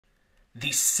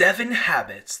The 7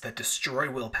 Habits That Destroy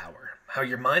Willpower. How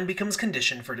Your Mind Becomes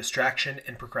Conditioned for Distraction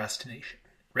and Procrastination.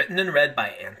 Written and read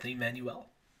by Manuele.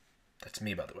 That's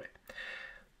me, by the way.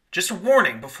 Just a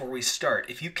warning before we start.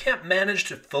 If you can't manage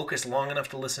to focus long enough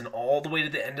to listen all the way to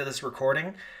the end of this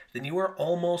recording, then you are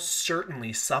almost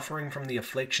certainly suffering from the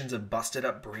afflictions of busted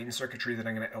up brain circuitry that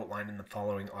I'm going to outline in the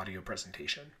following audio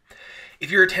presentation.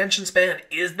 If your attention span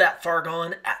is that far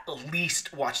gone, at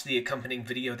least watch the accompanying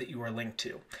video that you are linked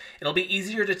to. It'll be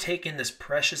easier to take in this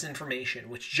precious information,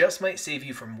 which just might save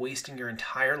you from wasting your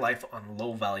entire life on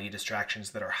low-value distractions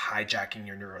that are hijacking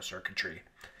your neurocircuitry.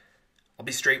 I'll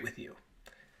be straight with you.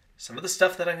 Some of the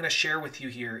stuff that I'm going to share with you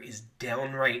here is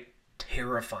downright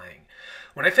terrifying.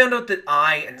 When I found out that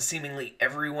I and seemingly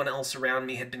everyone else around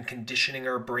me had been conditioning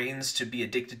our brains to be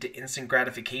addicted to instant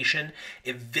gratification,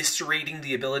 eviscerating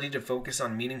the ability to focus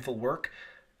on meaningful work,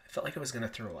 I felt like I was going to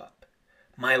throw up.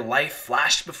 My life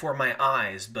flashed before my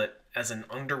eyes, but as an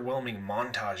underwhelming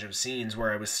montage of scenes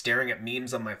where I was staring at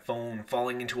memes on my phone,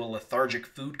 falling into a lethargic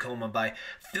food coma by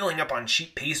filling up on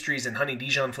cheap pastries and honey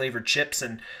Dijon flavored chips,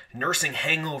 and nursing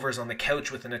hangovers on the couch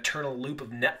with an eternal loop of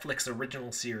Netflix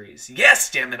original series.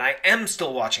 Yes, damn it, I am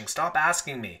still watching. Stop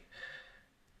asking me.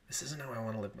 This isn't how I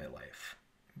want to live my life,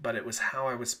 but it was how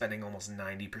I was spending almost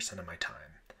 90% of my time.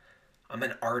 I'm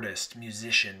an artist,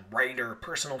 musician, writer,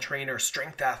 personal trainer,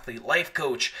 strength athlete, life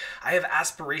coach. I have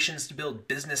aspirations to build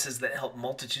businesses that help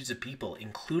multitudes of people,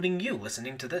 including you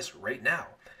listening to this right now.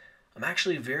 I'm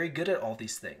actually very good at all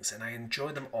these things, and I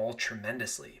enjoy them all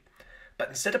tremendously. But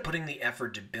instead of putting the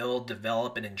effort to build,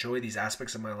 develop, and enjoy these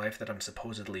aspects of my life that I'm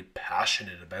supposedly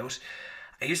passionate about,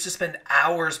 I used to spend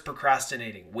hours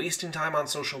procrastinating, wasting time on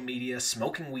social media,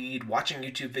 smoking weed, watching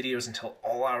YouTube videos until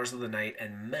all hours of the night,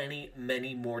 and many,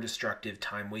 many more destructive,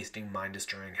 time-wasting,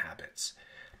 mind-destroying habits.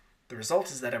 The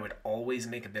result is that I would always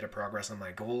make a bit of progress on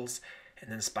my goals,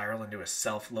 and then spiral into a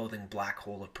self-loathing black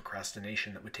hole of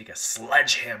procrastination that would take a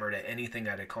sledgehammer to anything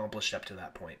I'd accomplished up to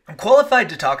that point. I'm qualified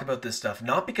to talk about this stuff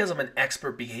not because I'm an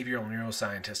expert behavioral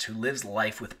neuroscientist who lives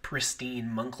life with pristine,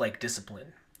 monk-like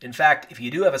discipline. In fact, if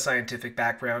you do have a scientific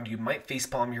background, you might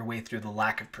facepalm your way through the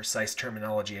lack of precise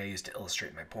terminology I use to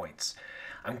illustrate my points.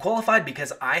 I'm qualified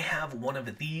because I have one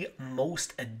of the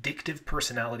most addictive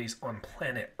personalities on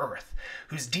planet Earth,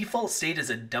 whose default state is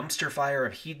a dumpster fire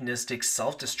of hedonistic,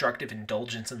 self-destructive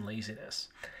indulgence and laziness.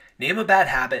 Name a bad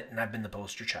habit, and I've been the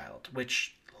poster child,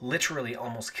 which literally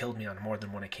almost killed me on more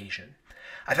than one occasion.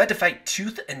 I've had to fight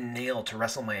tooth and nail to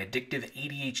wrestle my addictive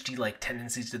ADHD-like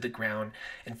tendencies to the ground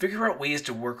and figure out ways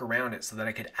to work around it so that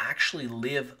I could actually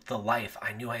live the life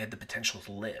I knew I had the potential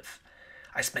to live.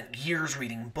 I spent years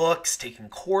reading books, taking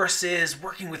courses,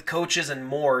 working with coaches, and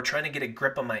more, trying to get a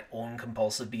grip on my own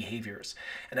compulsive behaviors.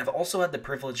 And I've also had the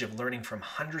privilege of learning from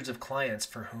hundreds of clients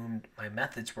for whom my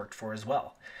methods worked for as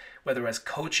well. Whether as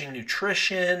coaching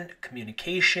nutrition,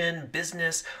 communication,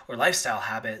 business, or lifestyle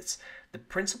habits, the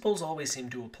principles always seem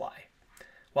to apply.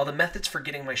 While the methods for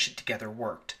getting my shit together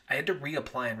worked, I had to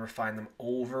reapply and refine them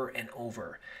over and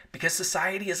over, because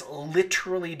society is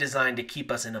literally designed to keep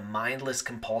us in a mindless,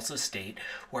 compulsive state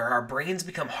where our brains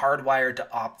become hardwired to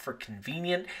opt for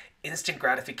convenient, instant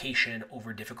gratification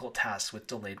over difficult tasks with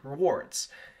delayed rewards.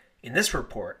 In this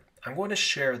report, I'm going to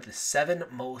share the 7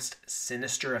 most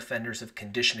sinister offenders of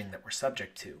conditioning that we're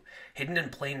subject to, hidden in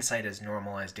plain sight as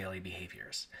normalized daily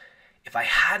behaviors. If I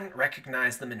hadn't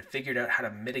recognized them and figured out how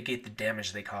to mitigate the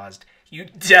damage they caused, you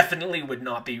definitely would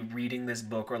not be reading this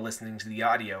book or listening to the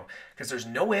audio, because there's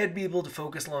no way I'd be able to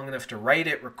focus long enough to write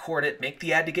it, record it, make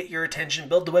the ad to get your attention,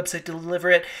 build the website to deliver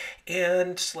it,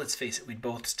 and let's face it, we'd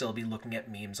both still be looking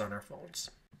at memes on our phones.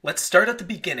 Let's start at the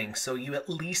beginning so you at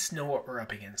least know what we're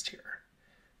up against here.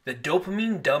 The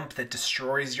dopamine dump that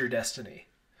destroys your destiny.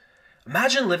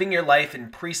 Imagine living your life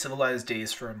in pre-civilized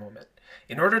days for a moment.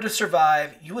 In order to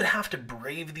survive, you would have to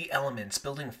brave the elements,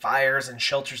 building fires and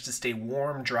shelters to stay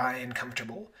warm, dry, and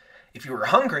comfortable. If you were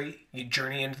hungry, you'd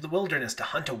journey into the wilderness to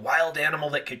hunt a wild animal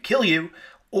that could kill you,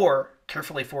 or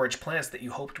carefully forage plants that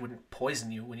you hoped wouldn't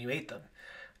poison you when you ate them.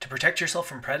 To protect yourself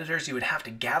from predators, you would have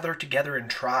to gather together in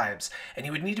tribes, and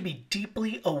you would need to be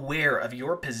deeply aware of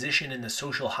your position in the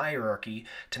social hierarchy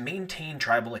to maintain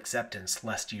tribal acceptance,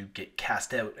 lest you get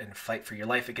cast out and fight for your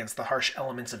life against the harsh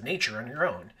elements of nature on your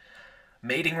own.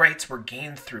 Mating rights were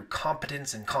gained through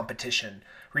competence and competition.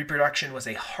 Reproduction was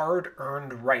a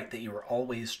hard-earned right that you were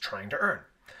always trying to earn.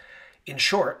 In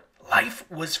short, life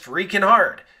was freaking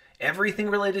hard. Everything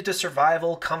related to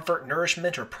survival, comfort,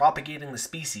 nourishment, or propagating the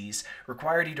species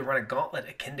required you to run a gauntlet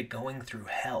akin to going through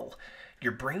hell.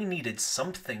 Your brain needed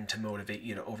something to motivate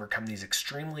you to overcome these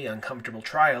extremely uncomfortable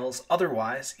trials,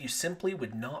 otherwise you simply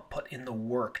would not put in the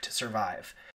work to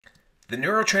survive. The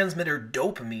neurotransmitter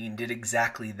dopamine did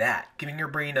exactly that, giving your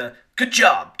brain a "good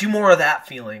job, do more of that"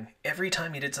 feeling every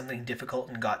time you did something difficult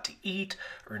and got to eat,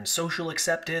 earned social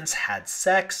acceptance, had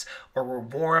sex, or were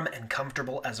warm and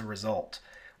comfortable as a result.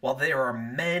 While there are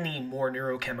many more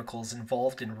neurochemicals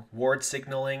involved in reward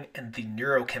signaling and the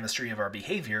neurochemistry of our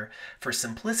behavior, for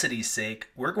simplicity's sake,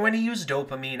 we're going to use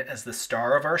dopamine as the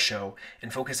star of our show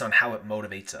and focus on how it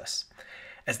motivates us.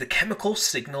 As the chemical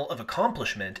signal of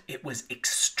accomplishment, it was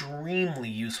extremely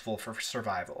useful for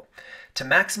survival. To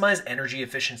maximize energy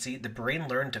efficiency, the brain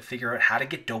learned to figure out how to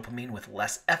get dopamine with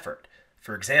less effort.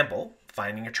 For example,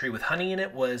 finding a tree with honey in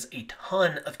it was a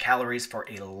ton of calories for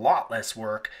a lot less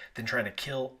work than trying to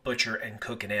kill, butcher, and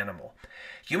cook an animal.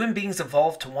 Human beings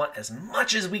evolved to want as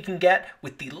much as we can get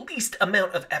with the least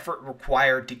amount of effort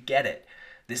required to get it.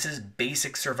 This is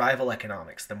basic survival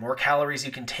economics. The more calories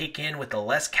you can take in with the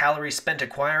less calories spent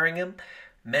acquiring them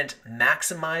meant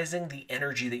maximizing the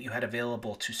energy that you had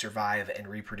available to survive and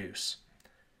reproduce.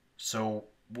 So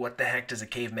what the heck does a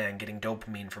caveman getting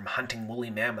dopamine from hunting woolly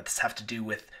mammoths have to do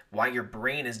with why your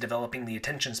brain is developing the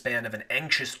attention span of an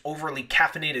anxious, overly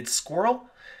caffeinated squirrel?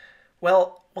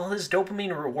 Well, while this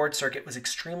dopamine reward circuit was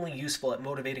extremely useful at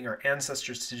motivating our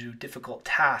ancestors to do difficult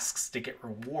tasks to get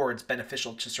rewards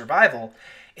beneficial to survival,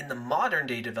 in the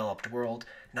modern-day developed world,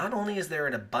 not only is there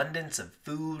an abundance of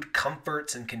food,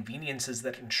 comforts, and conveniences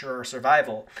that ensure our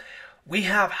survival, we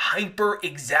have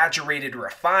hyper-exaggerated,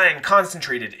 refined,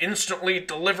 concentrated, instantly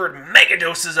delivered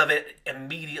megadoses of it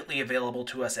immediately available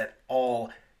to us at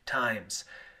all times.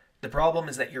 The problem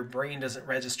is that your brain doesn't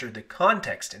register the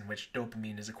context in which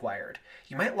dopamine is acquired.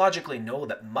 You might logically know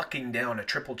that mucking down a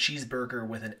triple cheeseburger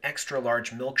with an extra large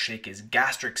milkshake is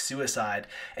gastric suicide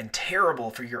and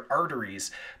terrible for your arteries,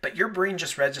 but your brain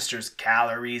just registers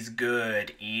calories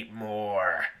good, eat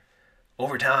more.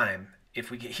 Over time, if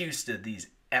we get used to these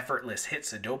effortless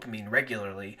hits of dopamine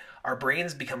regularly, our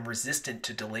brains become resistant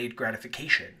to delayed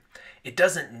gratification. It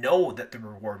doesn't know that the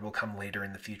reward will come later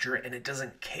in the future, and it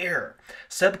doesn't care.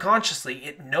 Subconsciously,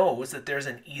 it knows that there's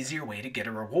an easier way to get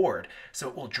a reward, so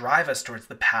it will drive us towards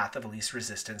the path of least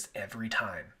resistance every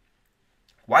time.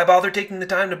 Why bother taking the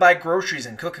time to buy groceries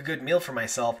and cook a good meal for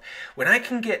myself when I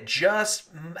can get just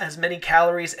as many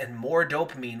calories and more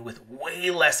dopamine with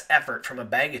way less effort from a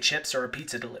bag of chips or a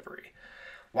pizza delivery?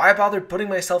 Why bother putting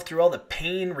myself through all the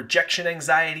pain, rejection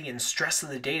anxiety, and stress of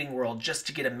the dating world just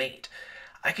to get a mate?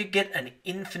 I could get an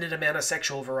infinite amount of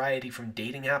sexual variety from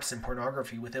dating apps and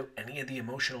pornography without any of the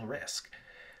emotional risk.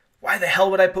 Why the hell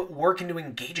would I put work into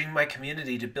engaging my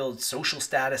community to build social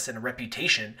status and a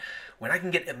reputation when I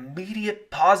can get immediate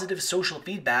positive social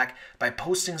feedback by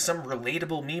posting some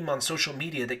relatable meme on social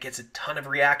media that gets a ton of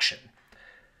reaction?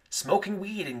 Smoking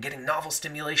weed and getting novel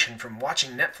stimulation from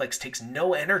watching Netflix takes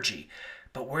no energy,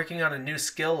 but working on a new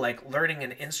skill like learning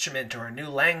an instrument or a new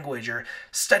language or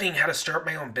studying how to start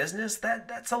my own business,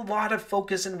 that's a lot of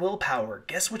focus and willpower.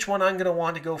 Guess which one I'm going to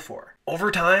want to go for?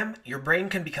 Over time, your brain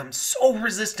can become so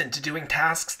resistant to doing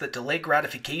tasks that delay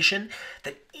gratification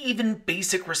that even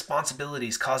basic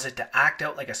responsibilities cause it to act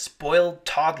out like a spoiled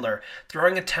toddler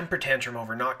throwing a temper tantrum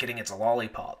over not getting its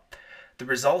lollipop. The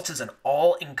result is an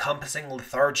all-encompassing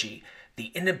lethargy,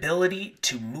 the inability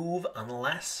to move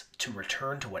unless to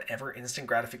return to whatever instant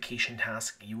gratification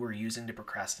task you were using to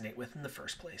procrastinate with in the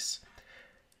first place.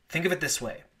 Think of it this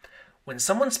way. When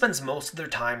someone spends most of their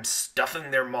time stuffing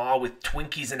their maw with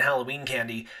Twinkies and Halloween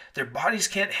candy, their bodies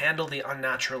can't handle the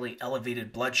unnaturally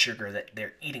elevated blood sugar that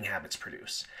their eating habits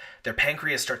produce. Their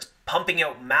pancreas starts pumping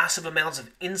out massive amounts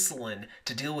of insulin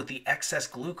to deal with the excess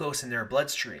glucose in their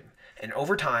bloodstream. And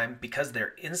over time, because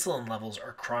their insulin levels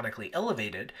are chronically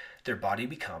elevated, their body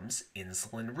becomes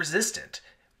insulin resistant,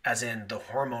 as in the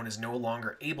hormone is no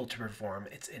longer able to perform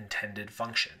its intended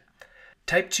function.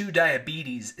 Type 2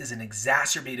 diabetes is an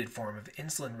exacerbated form of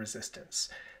insulin resistance.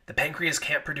 The pancreas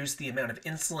can't produce the amount of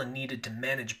insulin needed to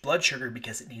manage blood sugar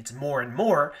because it needs more and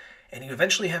more, and you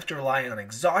eventually have to rely on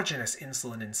exogenous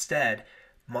insulin instead,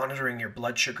 monitoring your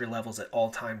blood sugar levels at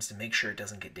all times to make sure it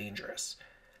doesn't get dangerous.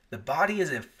 The body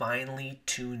is a finely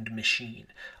tuned machine.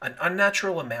 An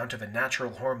unnatural amount of a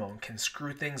natural hormone can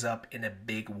screw things up in a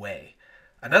big way.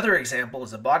 Another example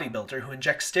is a bodybuilder who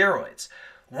injects steroids.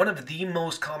 One of the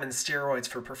most common steroids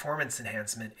for performance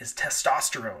enhancement is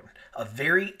testosterone, a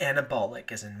very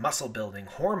anabolic, as in muscle building,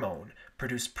 hormone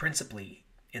produced principally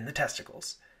in the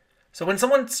testicles. So when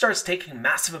someone starts taking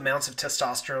massive amounts of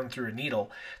testosterone through a needle,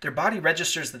 their body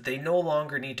registers that they no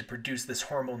longer need to produce this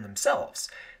hormone themselves.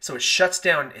 So it shuts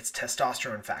down its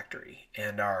testosterone factory,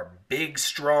 and our big,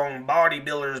 strong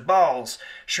bodybuilders' balls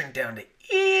shrink down to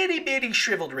itty-bitty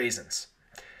shriveled raisins.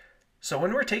 So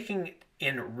when we're taking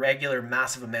in regular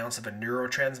massive amounts of a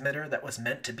neurotransmitter that was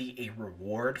meant to be a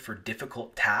reward for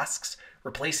difficult tasks,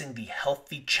 replacing the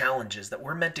healthy challenges that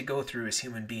we're meant to go through as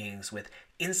human beings with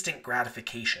instant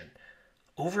gratification.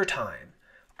 Over time,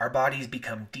 our bodies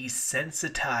become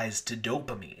desensitized to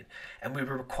dopamine, and we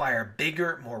require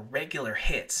bigger, more regular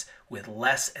hits with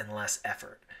less and less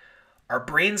effort. Our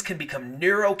brains can become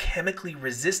neurochemically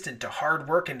resistant to hard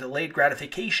work and delayed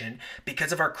gratification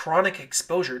because of our chronic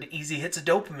exposure to easy hits of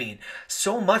dopamine,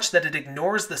 so much that it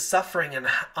ignores the suffering and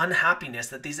unhappiness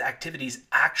that these activities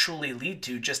actually lead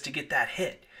to just to get that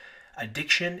hit.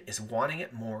 Addiction is wanting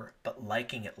it more but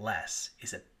liking it less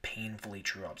is a painfully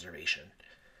true observation.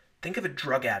 Think of a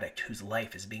drug addict whose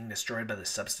life is being destroyed by the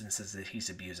substances that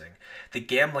he's abusing, the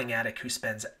gambling addict who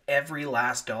spends every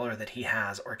last dollar that he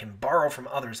has or can borrow from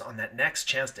others on that next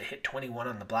chance to hit 21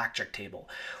 on the blackjack table,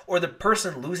 or the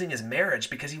person losing his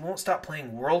marriage because he won't stop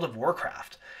playing World of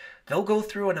Warcraft. They'll go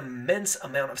through an immense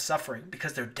amount of suffering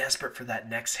because they're desperate for that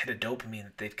next hit of dopamine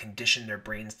that they've conditioned their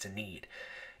brains to need.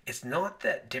 It's not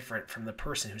that different from the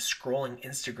person who's scrolling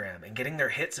Instagram and getting their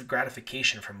hits of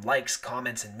gratification from likes,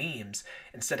 comments, and memes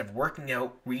instead of working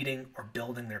out, reading, or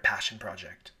building their passion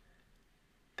project.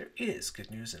 There is good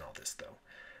news in all this, though.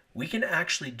 We can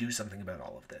actually do something about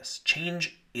all of this.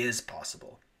 Change is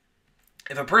possible.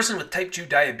 If a person with type 2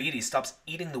 diabetes stops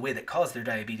eating the way that caused their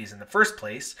diabetes in the first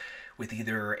place, with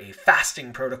either a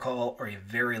fasting protocol or a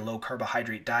very low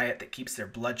carbohydrate diet that keeps their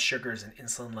blood sugars and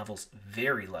insulin levels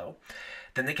very low,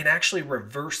 then they can actually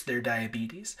reverse their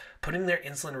diabetes, putting their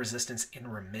insulin resistance in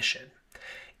remission.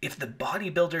 If the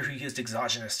bodybuilder who used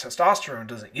exogenous testosterone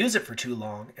doesn't use it for too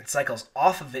long and cycles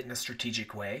off of it in a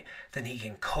strategic way, then he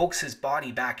can coax his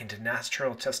body back into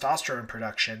natural testosterone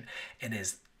production, and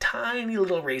his tiny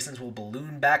little raisins will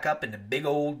balloon back up into big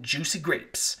old juicy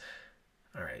grapes.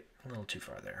 All right, a little too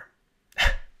far there.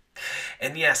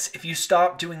 And yes, if you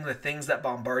stop doing the things that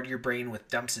bombard your brain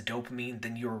with dumps of dopamine,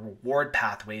 then your reward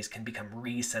pathways can become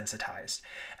resensitized.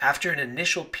 After an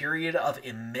initial period of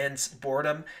immense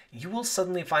boredom, you will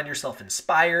suddenly find yourself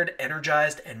inspired,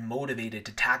 energized, and motivated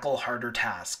to tackle harder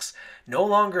tasks, no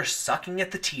longer sucking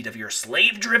at the teat of your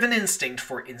slave-driven instinct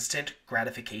for instant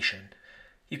gratification.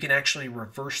 You can actually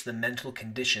reverse the mental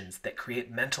conditions that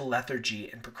create mental lethargy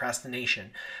and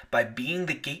procrastination by being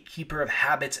the gatekeeper of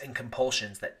habits and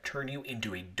compulsions that turn you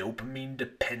into a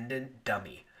dopamine-dependent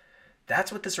dummy.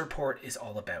 That's what this report is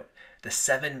all about. The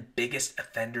 7 biggest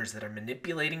offenders that are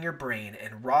manipulating your brain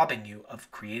and robbing you of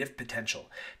creative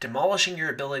potential, demolishing your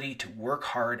ability to work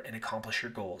hard and accomplish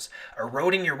your goals,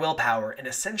 eroding your willpower, and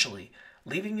essentially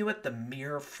leaving you at the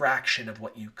mere fraction of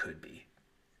what you could be.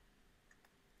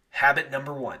 Habit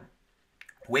number 1.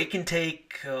 Wake and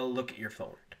take a look at your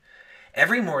phone.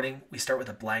 Every morning, we start with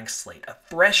a blank slate, a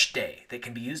fresh day that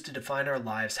can be used to define our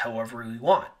lives however we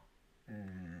want.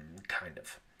 Kind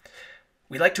of.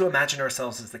 We like to imagine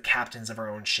ourselves as the captains of our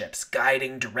own ships,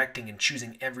 guiding, directing, and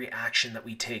choosing every action that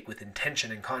we take with intention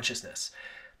and consciousness.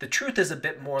 The truth is a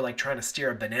bit more like trying to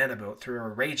steer a banana boat through a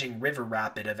raging river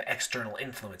rapid of external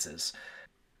influences.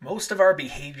 Most of our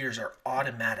behaviors are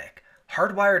automatic,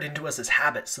 hardwired into us as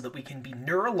habits so that we can be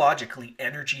neurologically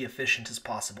energy efficient as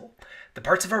possible. The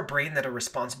parts of our brain that are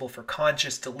responsible for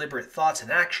conscious, deliberate thoughts and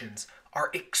actions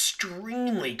are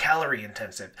extremely calorie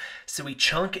intensive, so we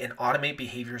chunk and automate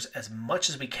behaviors as much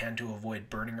as we can to avoid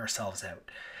burning ourselves out.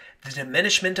 The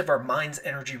diminishment of our mind's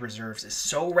energy reserves is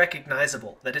so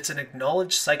recognizable that it's an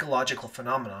acknowledged psychological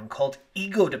phenomenon called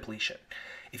ego depletion.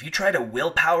 If you try to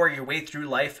willpower your way through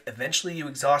life, eventually you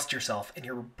exhaust yourself and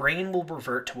your brain will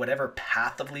revert to whatever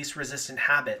path of least resistant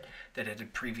habit that it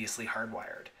had previously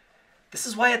hardwired. This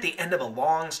is why at the end of a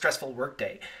long, stressful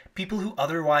workday, people who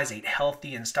otherwise ate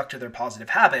healthy and stuck to their positive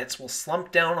habits will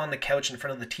slump down on the couch in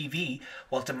front of the TV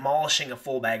while demolishing a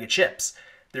full bag of chips.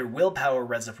 Their willpower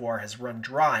reservoir has run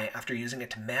dry after using it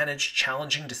to manage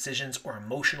challenging decisions or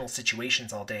emotional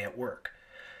situations all day at work.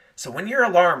 So when your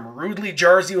alarm rudely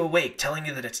jars you awake, telling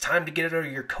you that it's time to get out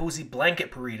of your cozy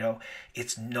blanket burrito,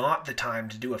 it's not the time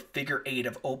to do a figure 8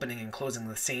 of opening and closing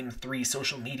the same 3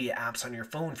 social media apps on your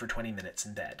phone for 20 minutes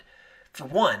in bed. For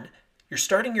one, you're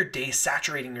starting your day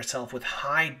saturating yourself with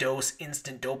high-dose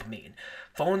instant dopamine.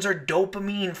 Phones are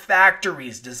dopamine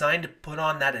factories designed to put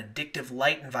on that addictive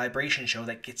light and vibration show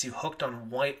that gets you hooked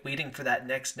on waiting for that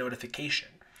next notification.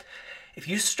 If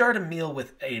you start a meal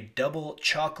with a double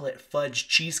chocolate fudge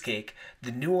cheesecake,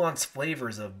 the nuanced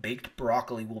flavors of baked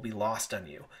broccoli will be lost on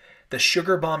you. The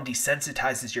sugar bomb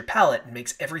desensitizes your palate and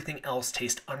makes everything else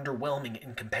taste underwhelming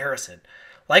in comparison.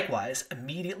 Likewise,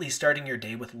 immediately starting your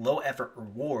day with low-effort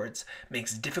rewards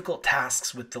makes difficult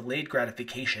tasks with delayed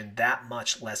gratification that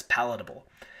much less palatable.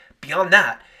 Beyond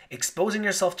that, exposing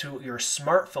yourself to your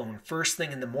smartphone first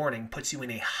thing in the morning puts you in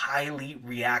a highly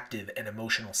reactive and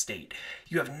emotional state.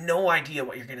 You have no idea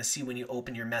what you're going to see when you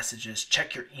open your messages,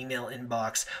 check your email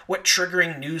inbox, what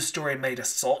triggering news story might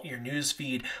assault your news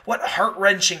feed, what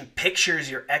heart-wrenching pictures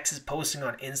your ex is posting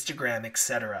on Instagram,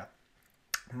 etc.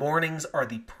 Mornings are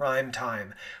the prime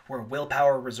time where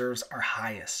willpower reserves are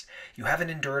highest. You haven't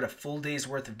endured a full day's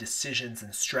worth of decisions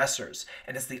and stressors,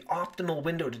 and it's the optimal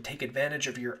window to take advantage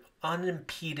of your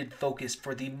unimpeded focus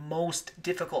for the most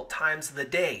difficult times of the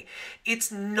day.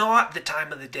 It's not the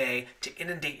time of the day to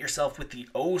inundate yourself with the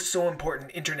oh so important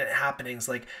internet happenings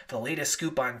like the latest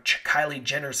scoop on Kylie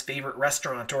Jenner's favorite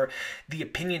restaurant, or the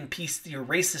opinion piece your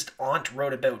racist aunt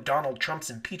wrote about Donald Trump's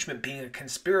impeachment being a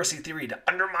conspiracy theory to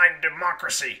undermine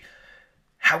democracy.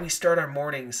 How we start our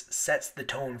mornings sets the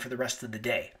tone for the rest of the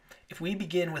day. If we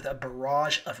begin with a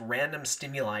barrage of random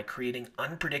stimuli creating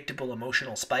unpredictable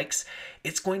emotional spikes,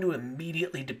 it's going to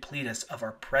immediately deplete us of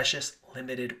our precious,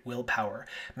 limited willpower,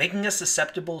 making us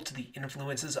susceptible to the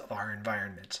influences of our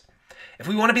environment. If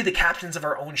we want to be the captains of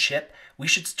our own ship, we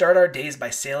should start our days by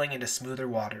sailing into smoother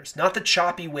waters, not the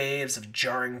choppy waves of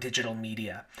jarring digital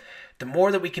media. The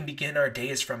more that we can begin our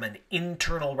days from an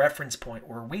internal reference point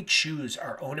where we choose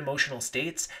our own emotional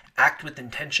states, act with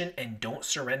intention, and don't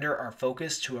surrender our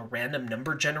focus to a random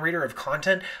number generator of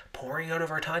content pouring out of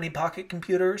our tiny pocket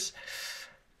computers,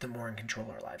 the more in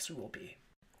control our lives we will be.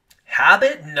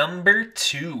 Habit number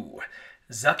 2,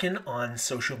 zucking on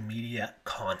social media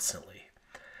constantly.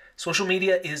 Social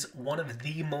media is one of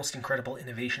the most incredible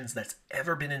innovations that's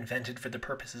ever been invented for the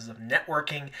purposes of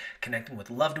networking, connecting with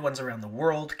loved ones around the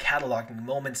world, cataloging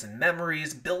moments and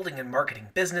memories, building and marketing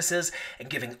businesses,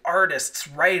 and giving artists,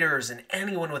 writers, and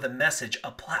anyone with a message a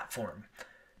platform.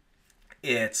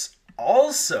 It's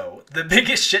also the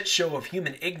biggest shit show of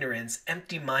human ignorance,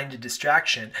 empty-minded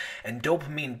distraction, and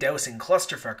dopamine-dousing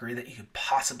clusterfuckery that you could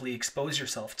possibly expose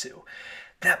yourself to.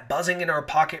 That buzzing in our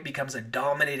pocket becomes a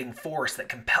dominating force that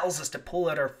compels us to pull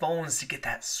out our phones to get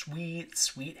that sweet,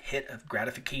 sweet hit of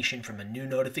gratification from a new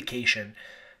notification,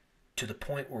 to the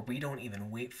point where we don't even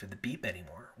wait for the beep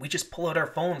anymore. We just pull out our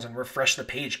phones and refresh the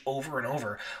page over and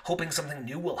over, hoping something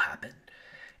new will happen.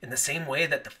 In the same way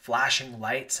that the flashing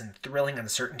lights and thrilling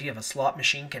uncertainty of a slot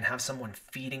machine can have someone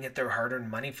feeding at their hard-earned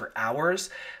money for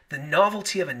hours, the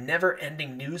novelty of a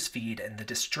never-ending news feed and the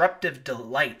disruptive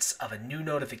delights of a new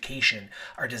notification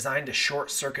are designed to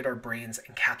short-circuit our brains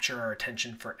and capture our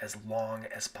attention for as long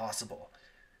as possible.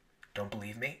 Don't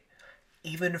believe me?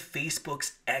 Even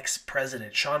Facebook's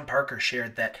ex-president, Sean Parker,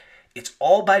 shared that it's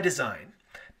all by design.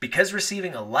 Because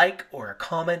receiving a like or a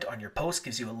comment on your post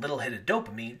gives you a little hit of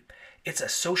dopamine, it's a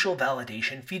social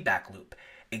validation feedback loop,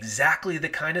 exactly the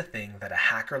kind of thing that a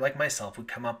hacker like myself would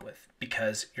come up with,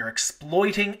 because you're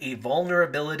exploiting a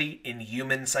vulnerability in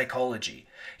human psychology.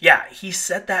 Yeah, he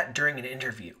said that during an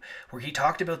interview, where he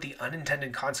talked about the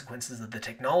unintended consequences of the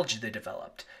technology they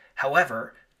developed.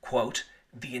 However, quote,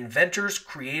 "The inventors,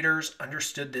 creators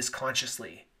understood this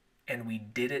consciously, and we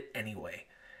did it anyway."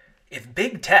 If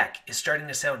big tech is starting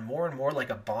to sound more and more like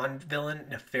a Bond villain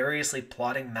nefariously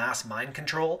plotting mass mind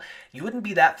control, you wouldn't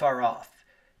be that far off.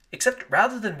 Except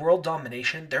rather than world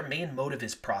domination, their main motive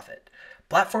is profit.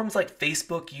 Platforms like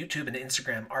Facebook, YouTube, and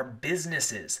Instagram are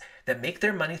businesses that make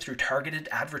their money through targeted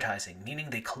advertising, meaning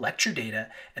they collect your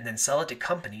data and then sell it to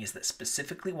companies that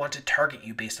specifically want to target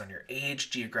you based on your age,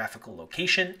 geographical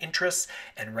location, interests,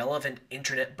 and relevant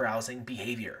internet browsing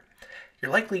behavior. You're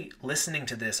likely listening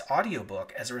to this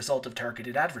audiobook as a result of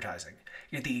targeted advertising.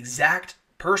 You're the exact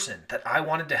person that I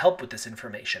wanted to help with this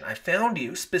information. I found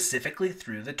you specifically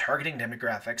through the targeting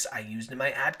demographics I used in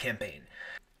my ad campaign.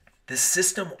 This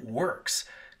system works.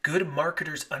 Good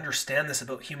marketers understand this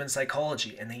about human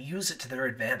psychology, and they use it to their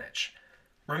advantage.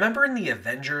 Remember in the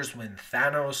Avengers when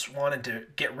Thanos wanted to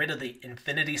get rid of the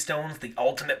Infinity Stones, the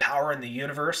ultimate power in the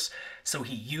universe, so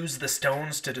he used the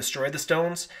stones to destroy the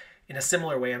stones? In a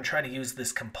similar way, I'm trying to use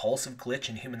this compulsive glitch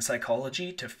in human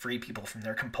psychology to free people from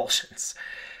their compulsions.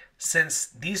 Since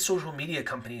these social media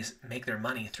companies make their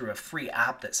money through a free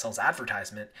app that sells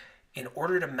advertisement, in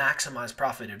order to maximize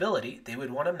profitability, they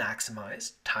would want to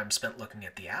maximize time spent looking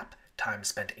at the app, time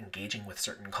spent engaging with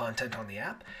certain content on the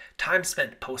app, time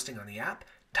spent posting on the app,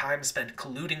 time spent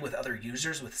colluding with other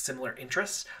users with similar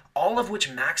interests, all of which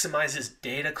maximizes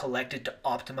data collected to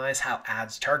optimize how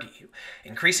ads target you,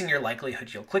 increasing your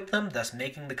likelihood you'll click them, thus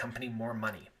making the company more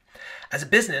money. As a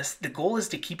business, the goal is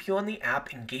to keep you on the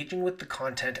app engaging with the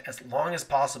content as long as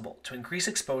possible to increase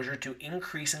exposure to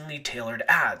increasingly tailored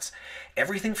ads.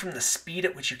 Everything from the speed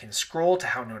at which you can scroll to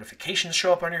how notifications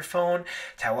show up on your phone,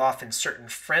 to how often certain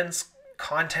friends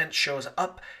content shows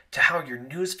up to how your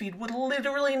newsfeed would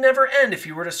literally never end if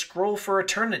you were to scroll for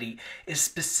eternity is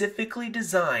specifically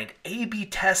designed, A/B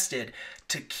tested,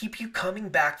 to keep you coming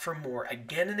back for more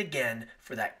again and again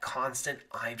for that constant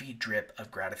IV drip of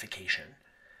gratification.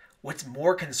 What's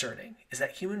more concerning is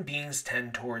that human beings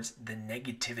tend towards the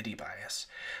negativity bias,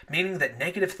 meaning that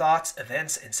negative thoughts,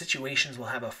 events, and situations will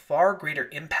have a far greater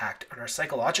impact on our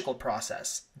psychological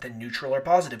process than neutral or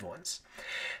positive ones.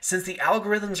 Since the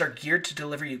algorithms are geared to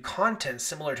deliver you content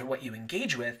similar to what you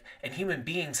engage with, and human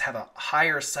beings have a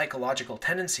higher psychological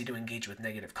tendency to engage with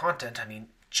negative content,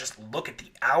 just look at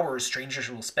the hours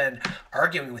strangers will spend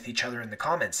arguing with each other in the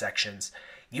comment sections.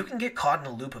 You can get caught in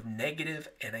a loop of negative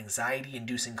and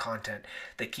anxiety-inducing content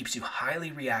that keeps you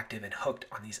highly reactive and hooked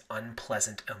on these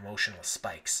unpleasant emotional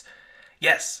spikes.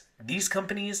 Yes, these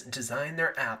companies design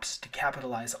their apps to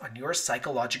capitalize on your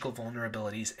psychological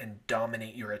vulnerabilities and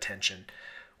dominate your attention.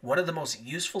 One of the most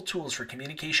useful tools for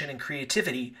communication and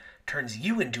creativity turns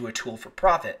you into a tool for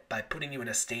profit by putting you in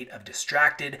a state of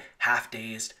distracted,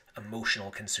 half-dazed,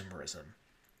 emotional consumerism.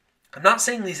 I'm not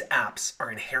saying these apps are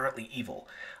inherently evil.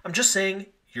 I'm just saying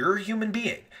you're a human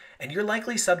being, and you're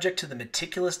likely subject to the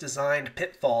meticulous designed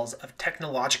pitfalls of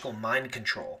technological mind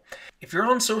control. If you're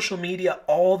on social media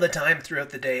all the time throughout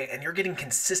the day and you're getting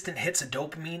consistent hits of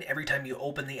dopamine every time you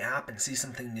open the app and see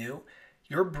something new,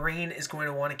 your brain is going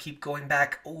to want to keep going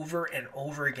back over and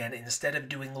over again instead of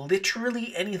doing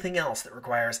literally anything else that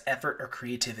requires effort or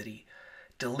creativity.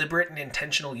 Deliberate and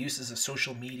intentional uses of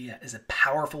social media is a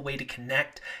powerful way to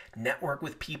connect, network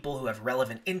with people who have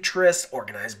relevant interests,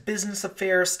 organize business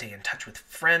affairs, stay in touch with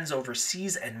friends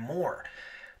overseas, and more.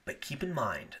 But keep in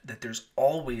mind that there's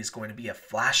always going to be a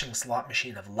flashing slot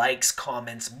machine of likes,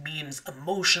 comments, memes,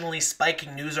 emotionally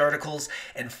spiking news articles,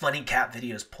 and funny cat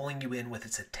videos pulling you in with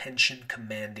its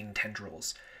attention-commanding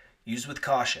tendrils. Use with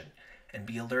caution, and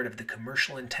be alert of the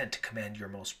commercial intent to command your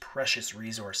most precious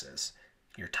resources,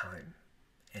 your time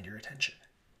and your attention.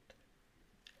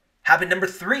 Habit number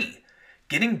 3,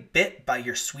 getting bit by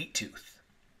your sweet tooth.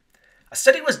 A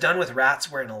study was done with rats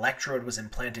where an electrode was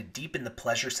implanted deep in the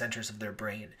pleasure centers of their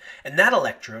brain, and that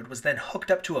electrode was then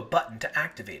hooked up to a button to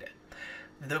activate it.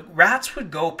 The rats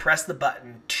would go press the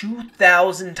button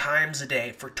 2,000 times a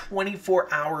day for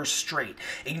 24 hours straight,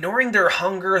 ignoring their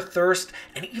hunger, thirst,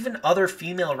 and even other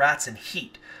female rats in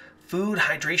heat. Food,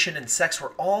 hydration, and sex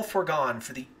were all foregone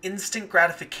for the instant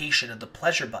gratification of the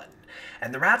pleasure button,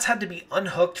 and the rats had to be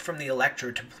unhooked from the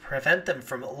electrode to prevent them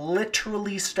from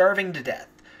literally starving to death.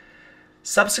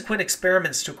 Subsequent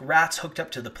experiments took rats hooked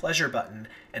up to the pleasure button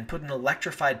and put an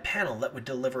electrified panel that would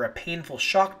deliver a painful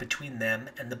shock between them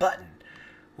and the button.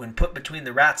 When put between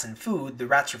the rats and food, the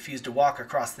rats refused to walk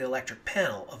across the electric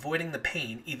panel, avoiding the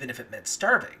pain even if it meant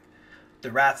starving.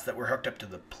 The rats that were hooked up to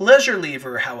the pleasure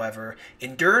lever, however,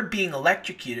 endured being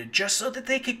electrocuted just so that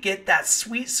they could get that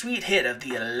sweet, sweet hit of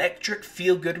the electric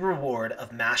feel-good reward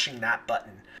of mashing that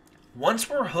button. Once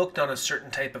we're hooked on a certain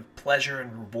type of pleasure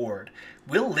and reward,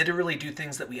 we'll literally do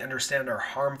things that we understand are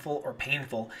harmful or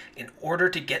painful in order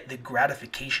to get the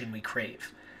gratification we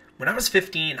crave. When I was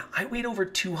 15, I weighed over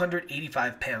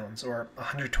 285 pounds, or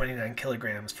 129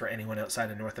 kilograms for anyone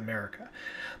outside of North America.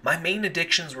 My main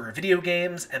addictions were video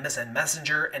games, MSN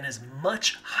Messenger, and as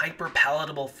much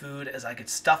hyper-palatable food as I could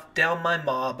stuff down my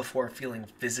maw before feeling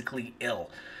physically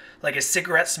ill. Like a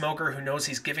cigarette smoker who knows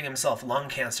he's giving himself lung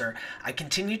cancer, I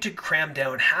continued to cram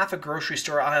down half a grocery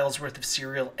store aisle's worth of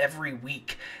cereal every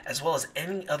week, as well as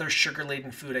any other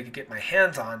sugar-laden food I could get my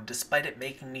hands on, despite it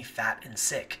making me fat and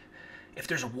sick. If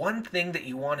there's one thing that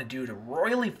you want to do to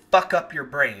royally fuck up your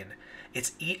brain,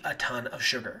 it's eat a ton of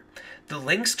sugar. The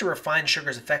links to refined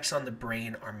sugar's effects on the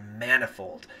brain are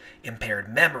manifold. Impaired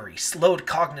memory, slowed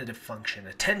cognitive function,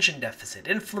 attention deficit,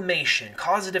 inflammation,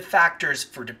 causative factors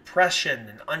for depression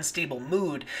and unstable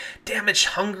mood, damaged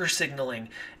hunger signaling,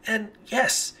 and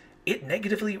yes, it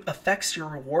negatively affects your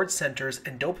reward centers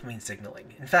and dopamine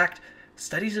signaling. In fact,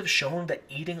 studies have shown that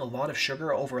eating a lot of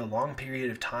sugar over a long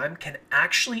period of time can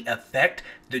actually affect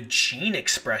the gene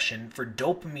expression for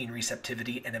dopamine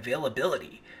receptivity and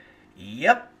availability.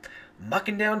 Yep,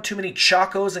 mucking down too many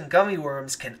chocos and gummy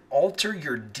worms can alter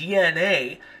your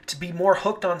DNA to be more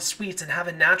hooked on sweets and have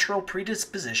a natural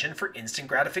predisposition for instant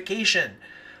gratification.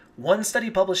 One study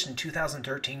published in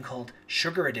 2013 called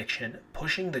Sugar Addiction,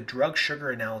 Pushing the Drug Sugar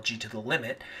Analogy to the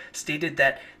Limit, stated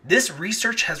that this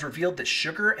research has revealed that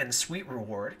sugar and sweet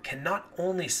reward can not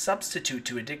only substitute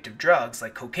to addictive drugs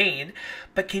like cocaine,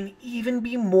 but can even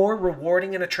be more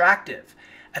rewarding and attractive.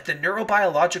 At the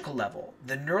neurobiological level,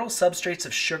 the neural substrates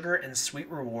of sugar and sweet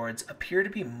rewards appear to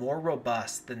be more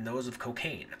robust than those of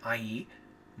cocaine, i.e.,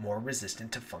 more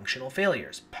resistant to functional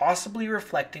failures, possibly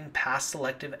reflecting past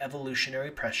selective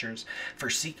evolutionary pressures for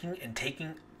seeking and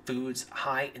taking foods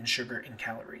high in sugar and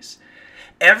calories.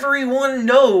 Everyone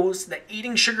knows that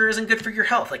eating sugar isn't good for your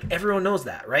health. Like, everyone knows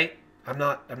that, right? I'm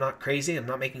not crazy. I'm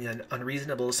not making an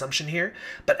unreasonable assumption here,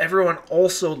 but everyone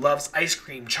also loves ice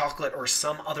cream, chocolate, or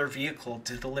some other vehicle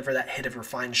to deliver that hit of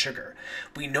refined sugar.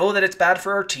 We know that it's bad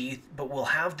for our teeth, but we'll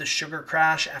have the sugar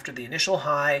crash after the initial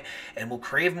high, and we'll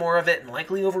crave more of it and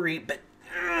likely overeat, but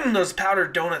those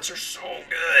powdered donuts are so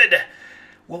good.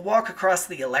 We'll walk across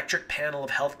the electric panel of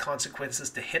health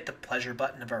consequences to hit the pleasure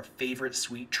button of our favorite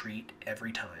sweet treat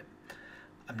every time.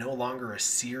 I'm no longer a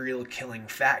serial-killing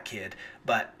fat kid,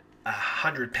 but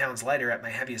 100 pounds lighter at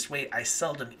my heaviest weight, I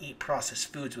seldom eat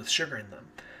processed foods with sugar in them.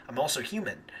 I'm also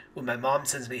human. When my mom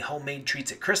sends me homemade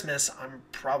treats at Christmas, I'm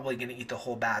probably going to eat the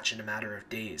whole batch in a matter of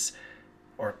days.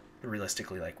 Or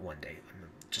realistically, like one day. I'm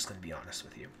just going to be honest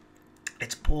with you.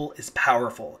 Its pull is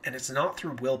powerful, and it's not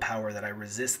through willpower that I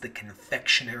resist the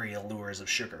confectionery allures of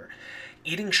sugar.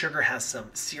 Eating sugar has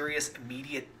some serious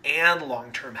immediate and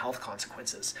long-term health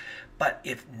consequences, but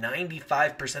if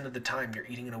 95% of the time you're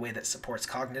eating in a way that supports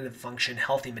cognitive function,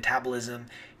 healthy metabolism,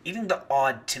 eating the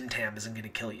odd Tim Tam isn't going to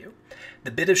kill you.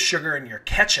 The bit of sugar in your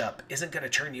ketchup isn't going to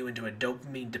turn you into a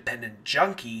dopamine-dependent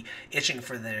junkie itching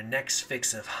for their next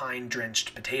fix of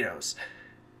Heinz-drenched potatoes.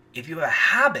 If you have a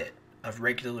habit of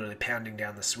regularly pounding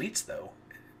down the sweets, though,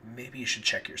 maybe you should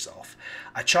check yourself.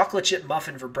 A chocolate chip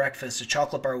muffin for breakfast, a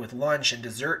chocolate bar with lunch, and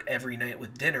dessert every night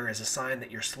with dinner is a sign that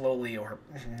you're slowly, or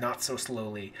not so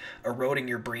slowly, eroding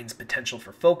your brain's potential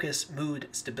for focus, mood,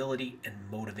 stability, and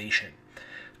motivation.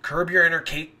 Curb your inner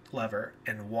cake lover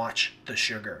and watch the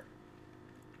sugar.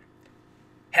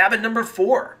 Habit number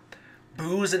 4.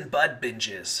 Booze and bud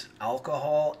binges.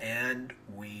 Alcohol and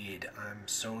weed. I'm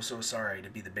so sorry to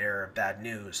be the bearer of bad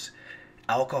news.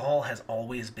 Alcohol has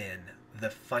always been the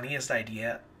funniest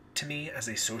idea to me as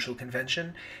a social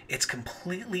convention. It's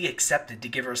completely accepted to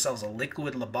give ourselves a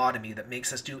liquid lobotomy that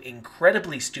makes us do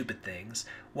incredibly stupid things,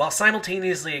 while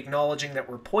simultaneously acknowledging that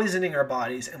we're poisoning our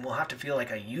bodies and we'll have to feel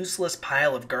like a useless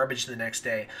pile of garbage the next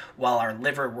day while our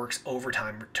liver works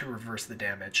overtime to reverse the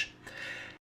damage.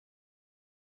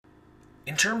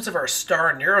 In terms of our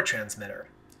star neurotransmitter,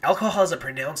 alcohol has a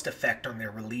pronounced effect on their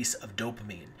release of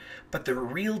dopamine, but the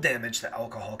real damage that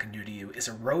alcohol can do to you is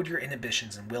erode your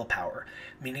inhibitions and willpower,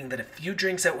 meaning that a few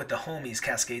drinks out with the homies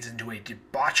cascades into a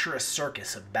debaucherous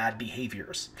circus of bad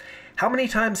behaviors. How many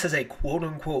times has a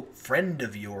quote-unquote friend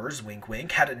of yours, wink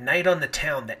wink, had a night on the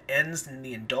town that ends in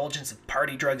the indulgence of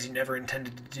party drugs you never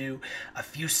intended to do, a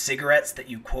few cigarettes that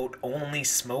you quote only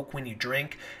smoke when you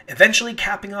drink, eventually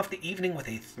capping off the evening with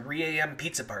a 3 a.m.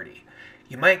 pizza party?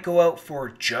 You might go out for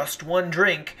just one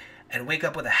drink and wake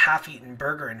up with a half-eaten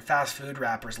burger and fast food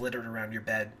wrappers littered around your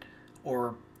bed.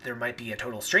 Or there might be a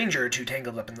total stranger or two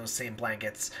tangled up in those same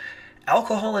blankets.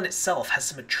 Alcohol in itself has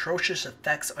some atrocious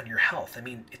effects on your health. I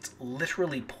mean, it's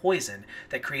literally poison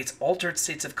that creates altered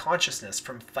states of consciousness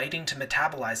from fighting to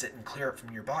metabolize it and clear it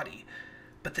from your body.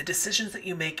 But the decisions that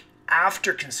you make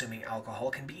after consuming alcohol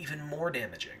can be even more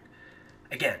damaging.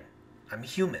 Again, I'm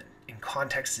human, and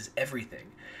context is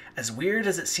everything. As weird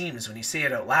as it seems when you say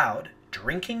it out loud,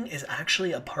 drinking is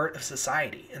actually a part of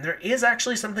society, and there is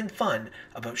actually something fun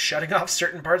about shutting off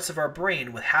certain parts of our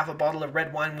brain with half a bottle of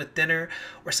red wine with dinner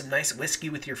or some nice whiskey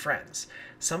with your friends.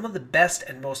 Some of the best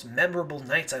and most memorable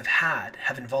nights I've had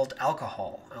have involved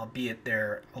alcohol, albeit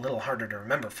they're a little harder to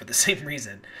remember for the same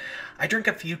reason. I drink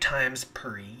a few times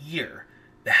per year.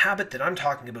 The habit that I'm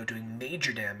talking about doing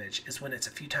major damage is when it's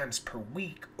a few times per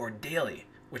week or daily,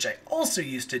 which I also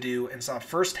used to do and saw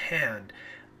firsthand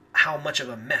how much of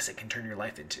a mess it can turn your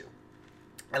life into.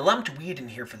 I lumped weed in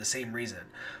here for the same reason.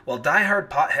 While diehard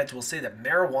potheads will say that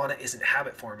marijuana isn't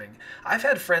habit forming, I've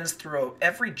had friends throw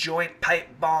every joint,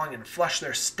 pipe, bong, and flush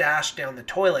their stash down the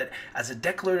toilet as a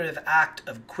declarative act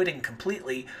of quitting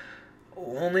completely,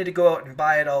 only to go out and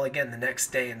buy it all again the next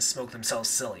day and smoke themselves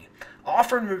silly,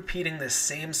 often repeating this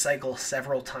same cycle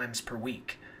several times per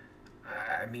week.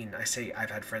 I mean, I say I've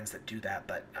had friends that do that,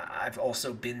 but I've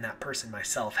also been that person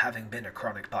myself, having been a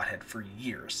chronic pothead for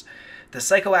years. The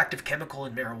psychoactive chemical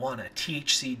in marijuana,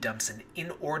 THC, dumps an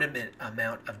inordinate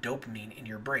amount of dopamine in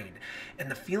your brain, and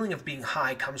the feeling of being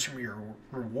high comes from your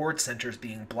reward centers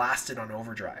being blasted on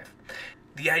overdrive.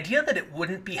 The idea that it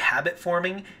wouldn't be habit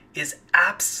forming is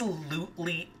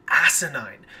absolutely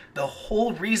asinine. The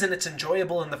whole reason it's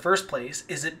enjoyable in the first place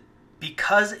is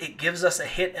because it gives us a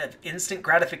hit of instant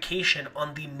gratification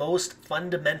on the most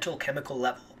fundamental chemical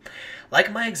level.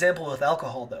 Like my example with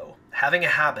alcohol, though, having a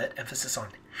habit, emphasis on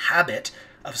habit,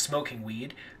 of smoking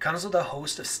weed comes with a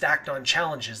host of stacked-on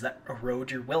challenges that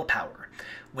erode your willpower.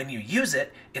 When you use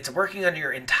it, it's working on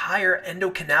your entire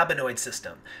endocannabinoid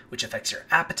system, which affects your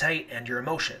appetite and your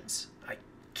emotions. I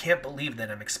can't believe that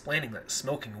I'm explaining that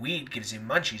smoking weed gives you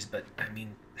munchies, but I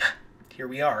mean, here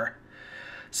we are.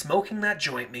 Smoking that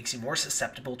joint makes you more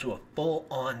susceptible to a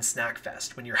full-on snack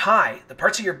fest. When you're high, the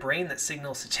parts of your brain that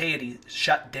signal satiety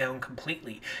shut down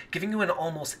completely, giving you an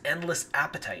almost endless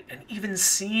appetite, and even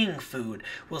seeing food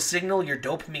will signal your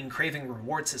dopamine-craving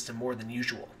reward system more than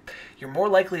usual. You're more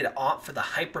likely to opt for the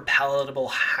hyper-palatable,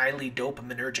 highly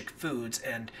dopaminergic foods,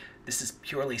 and this is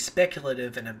purely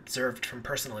speculative and observed from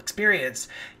personal experience,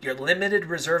 your limited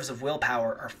reserves of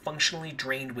willpower are functionally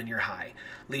drained when you're high,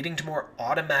 leading to more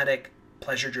automatic,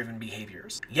 pleasure-driven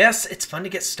behaviors. Yes, it's fun to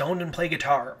get stoned and play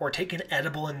guitar, or take an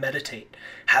edible and meditate.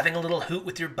 Having a little hoot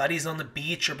with your buddies on the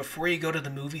beach or before you go to the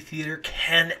movie theater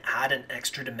can add an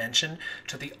extra dimension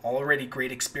to the already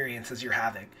great experiences you're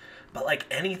having. But like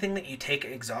anything that you take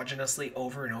exogenously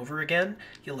over and over again,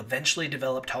 you'll eventually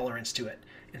develop tolerance to it.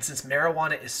 And since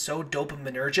marijuana is so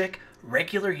dopaminergic,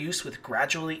 regular use with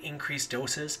gradually increased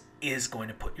doses is going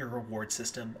to put your reward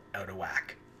system out of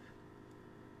whack.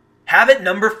 Habit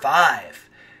number 5,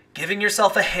 giving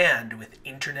yourself a hand with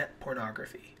internet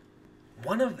pornography.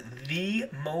 One of the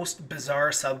most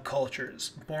bizarre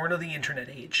subcultures born of the internet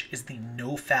age is the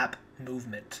no-fap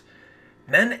movement.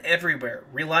 Men everywhere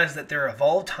realized that their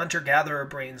evolved hunter-gatherer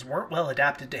brains weren't well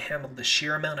adapted to handle the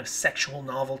sheer amount of sexual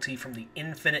novelty from the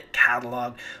infinite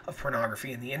catalog of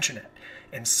pornography in the internet,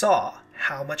 and saw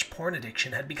how much porn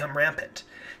addiction had become rampant.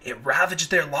 It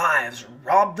ravaged their lives,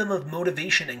 robbed them of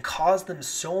motivation, and caused them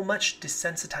so much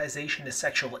desensitization to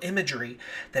sexual imagery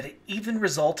that it even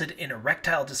resulted in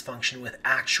erectile dysfunction with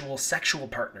actual sexual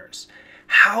partners.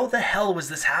 How the hell was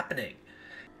this happening?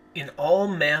 In all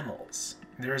mammals,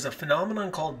 there is a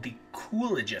phenomenon called the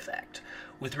Coolidge effect.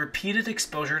 With repeated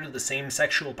exposure to the same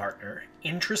sexual partner,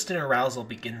 interest and arousal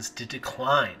begins to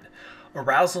decline.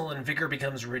 Arousal and vigor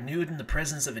becomes renewed in the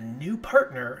presence of a new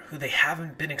partner who they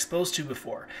haven't been exposed to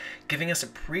before, giving us a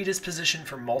predisposition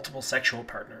for multiple sexual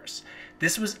partners.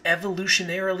 This was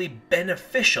evolutionarily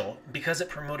beneficial because it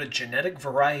promoted genetic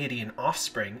variety in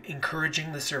offspring,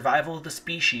 encouraging the survival of the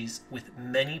species with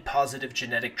many positive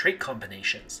genetic trait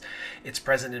combinations. It's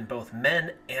present in both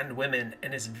men and women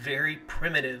and is very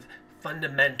primitive,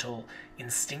 fundamental,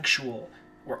 instinctual.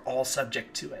 We're all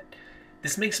subject to it.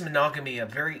 This makes monogamy a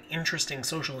very interesting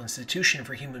social institution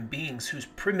for human beings whose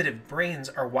primitive brains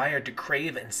are wired to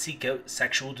crave and seek out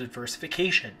sexual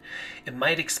diversification. It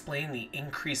might explain the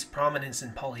increased prominence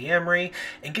in polyamory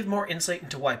and give more insight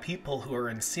into why people who are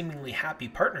in seemingly happy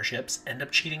partnerships end up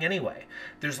cheating anyway.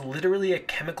 There's literally a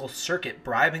chemical circuit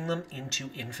bribing them into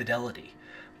infidelity.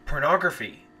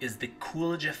 Pornography is the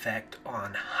Coolidge effect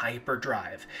on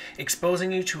hyperdrive,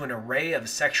 exposing you to an array of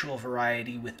sexual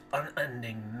variety with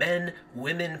unending men,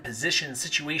 women, positions,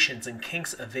 situations, and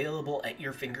kinks available at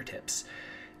your fingertips.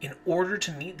 In order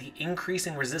to meet the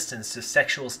increasing resistance to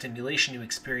sexual stimulation you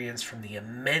experience from the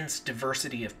immense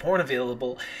diversity of porn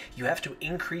available, you have to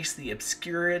increase the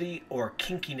obscurity or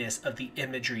kinkiness of the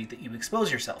imagery that you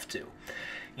expose yourself to.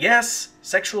 Yes,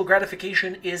 sexual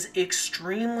gratification is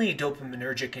extremely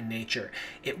dopaminergic in nature.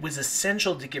 It was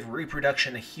essential to give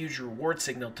reproduction a huge reward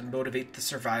signal to motivate the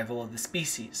survival of the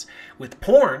species. With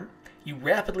porn, you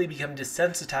rapidly become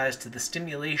desensitized to the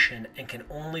stimulation and can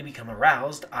only become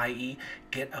aroused, i.e.,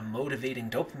 get a motivating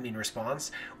dopamine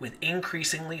response, with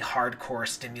increasingly hardcore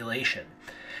stimulation.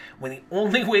 When the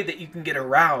only way that you can get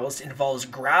aroused involves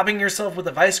grabbing yourself with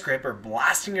a vice grip or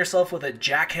blasting yourself with a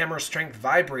jackhammer strength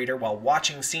vibrator while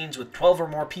watching scenes with 12 or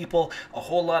more people, a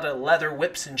whole lot of leather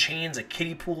whips and chains, a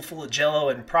kiddie pool full of jello,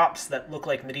 and props that look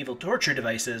like medieval torture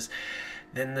devices,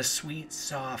 then the sweet,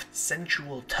 soft,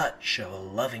 sensual touch of a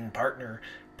loving partner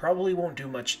probably won't do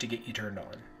much to get you turned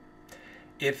on.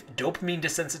 If dopamine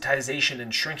desensitization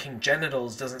and shrinking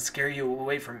genitals doesn't scare you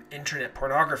away from internet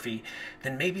pornography,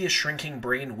 then maybe a shrinking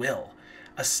brain will.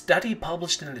 A study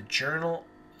published in the Journal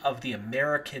of the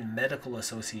American Medical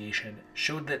Association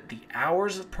showed that the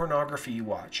hours of pornography you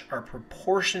watch are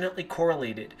proportionately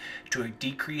correlated to a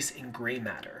decrease in gray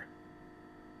matter.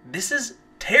 This is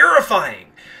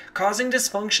terrifying! Causing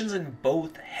dysfunctions in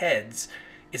both heads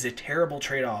is a terrible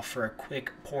trade-off for a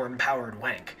quick porn-powered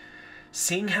wank.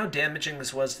 Seeing how damaging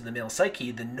this was to the male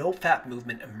psyche, the no-fap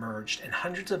movement emerged, and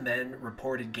hundreds of men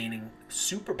reported gaining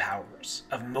superpowers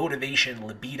of motivation,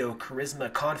 libido,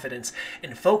 charisma, confidence,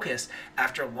 and focus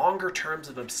after longer terms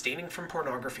of abstaining from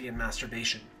pornography and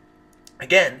masturbation.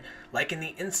 Again, like in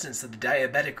the instance of the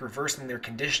diabetic reversing their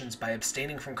conditions by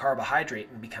abstaining from carbohydrate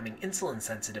and becoming insulin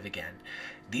sensitive again,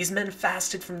 these men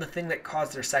fasted from the thing that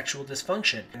caused their sexual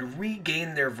dysfunction and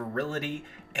regained their virility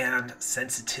and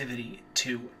sensitivity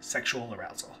to sexual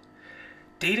arousal.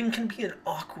 Dating can be an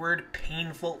awkward,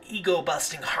 painful,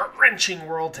 ego-busting, heart-wrenching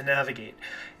world to navigate.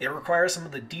 It requires some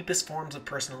of the deepest forms of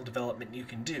personal development you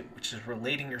can do, which is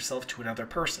relating yourself to another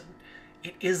person.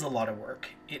 It is a lot of work.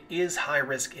 It is high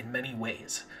risk in many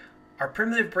ways. Our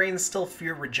primitive brains still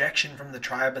fear rejection from the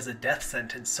tribe as a death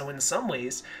sentence, so in some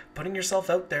ways, putting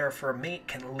yourself out there for a mate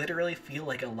can literally feel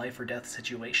like a life or death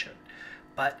situation.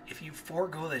 But if you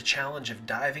forego the challenge of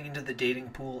diving into the dating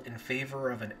pool in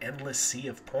favor of an endless sea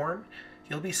of porn,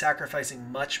 you'll be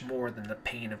sacrificing much more than the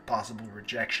pain of possible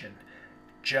rejection.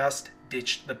 Just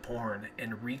ditch the porn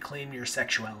and reclaim your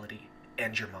sexuality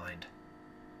and your mind.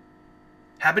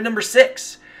 Habit number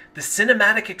 6, the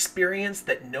cinematic experience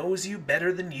that knows you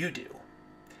better than you do.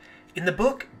 In the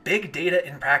book Big Data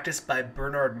in Practice by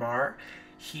Bernard Marr,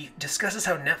 he discusses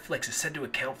how Netflix is said to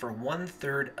account for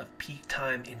 1/3 of peak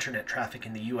time internet traffic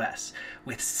in the US,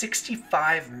 with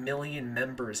 65 million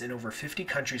members in over 50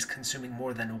 countries consuming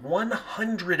more than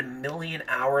 100 million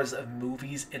hours of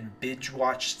movies and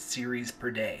binge-watched series per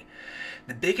day.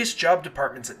 The biggest job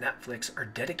departments at Netflix are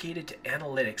dedicated to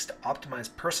analytics to optimize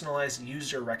personalized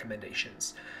user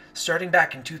recommendations. Starting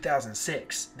back in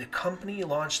 2006, the company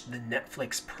launched the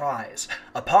Netflix Prize,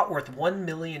 a pot worth $1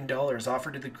 million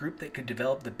offered to the group that could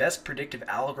develop the best predictive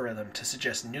algorithm to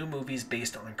suggest new movies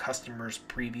based on customers'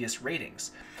 previous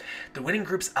ratings. The winning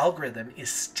group's algorithm is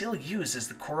still used as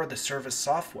the core of the service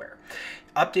software,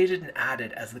 updated and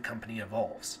added as the company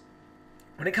evolves.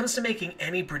 When it comes to making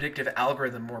any predictive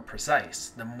algorithm more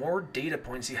precise, the more data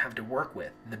points you have to work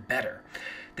with, the better.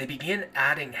 They begin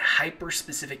adding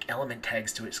hyper-specific element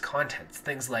tags to its contents,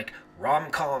 things like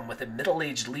rom-com with a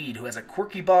middle-aged lead who has a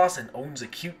quirky boss and owns a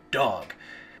cute dog.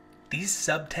 These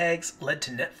subtags led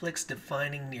to Netflix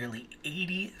defining nearly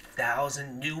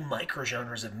 80,000 new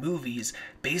microgenres of movies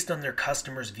based on their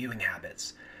customers' viewing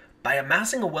habits. By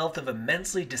amassing a wealth of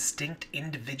immensely distinct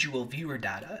individual viewer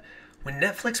data, when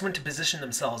Netflix went to position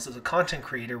themselves as a content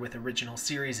creator with original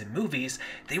series and movies,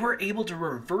 they were able to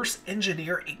reverse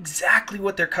engineer exactly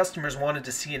what their customers wanted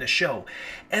to see in a show.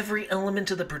 Every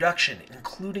element of the production,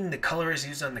 including the colors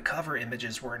used on the cover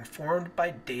images, were informed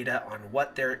by data on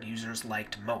what their users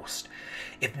liked most.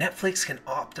 If Netflix can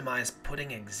optimize putting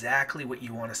exactly what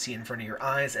you want to see in front of your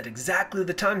eyes at exactly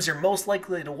the times you're most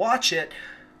likely to watch it,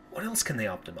 what else can they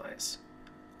optimize?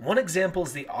 One example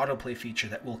is the autoplay feature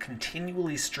that will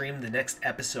continually stream the next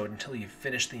episode until you've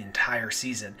finished the entire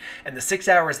season, and the 6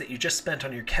 hours that you just spent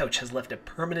on your couch has left a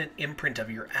permanent imprint of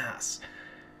your ass.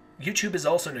 YouTube is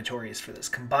also notorious for this,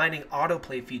 combining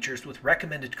autoplay features with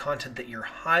recommended content that you're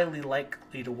highly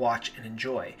likely to watch and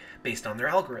enjoy based on their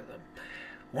algorithm.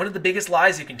 One of the biggest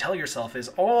lies you can tell yourself is,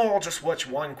 oh, I'll just watch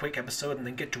one quick episode and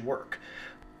then get to work.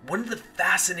 One of the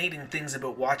fascinating things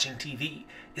about watching TV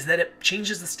is that it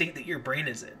changes the state that your brain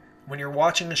is in. When you're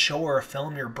watching a show or a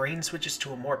film, your brain switches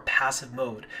to a more passive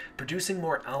mode, producing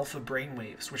more alpha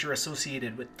brainwaves, which are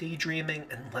associated with daydreaming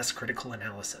and less critical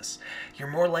analysis. You're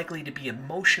more likely to be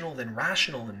emotional than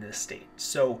rational in this state,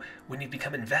 so when you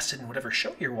become invested in whatever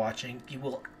show you're watching, you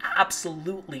will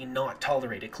absolutely not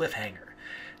tolerate a cliffhanger.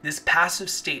 This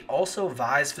passive state also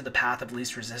vies for the path of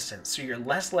least resistance, so you're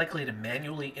less likely to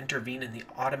manually intervene in the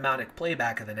automatic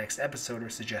playback of the next episode or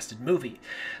suggested movie.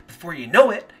 Before you know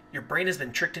it, your brain has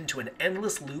been tricked into an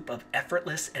endless loop of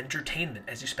effortless entertainment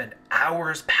as you spend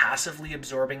hours passively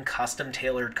absorbing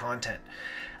custom-tailored content.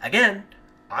 Again,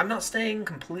 I'm not saying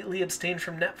completely abstain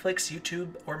from Netflix,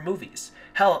 YouTube, or movies.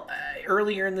 Hell,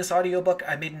 earlier in this audiobook,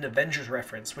 I made an Avengers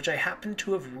reference, which I happen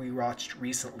to have rewatched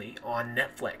recently on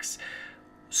Netflix.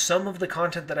 Some of the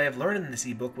content that I have learned in this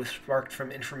ebook was sparked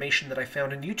from information that I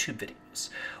found in YouTube videos.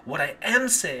 What I am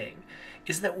saying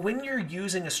is that when you're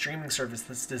using a streaming service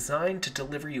that's designed to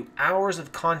deliver you hours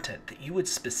of content that you would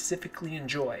specifically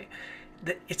enjoy,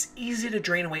 that it's easy to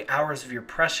drain away hours of your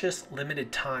precious,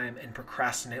 limited time and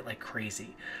procrastinate like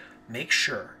crazy. Make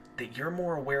sure that you're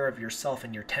more aware of yourself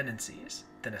and your tendencies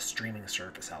than a streaming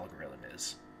service algorithm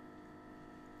is.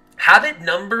 Habit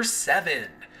number 7.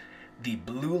 The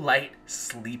blue light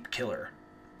sleep killer.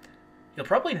 You'll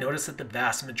probably notice that the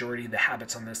vast majority of the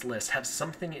habits on this list have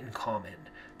something in common.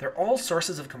 They're all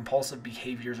sources of compulsive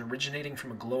behaviors originating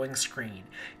from a glowing screen,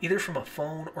 either from a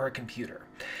phone or a computer.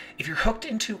 If you're hooked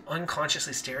into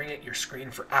unconsciously staring at your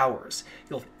screen for hours,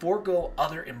 you'll forego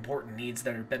other important needs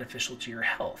that are beneficial to your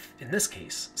health, in this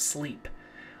case, sleep.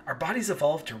 Our bodies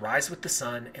evolved to rise with the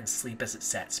sun and sleep as it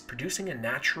sets, producing a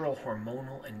natural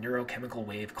hormonal and neurochemical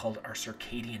wave called our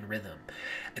circadian rhythm.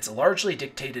 It's largely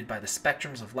dictated by the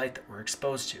spectrums of light that we're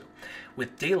exposed to,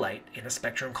 with daylight in a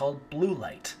spectrum called blue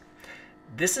light.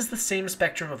 This is the same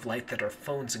spectrum of light that our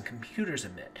phones and computers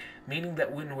emit, meaning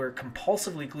that when we're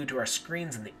compulsively glued to our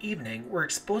screens in the evening, we're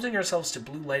exposing ourselves to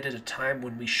blue light at a time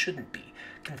when we shouldn't be,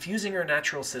 confusing our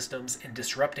natural systems and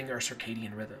disrupting our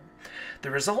circadian rhythm.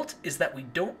 The result is that we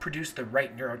don't produce the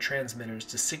right neurotransmitters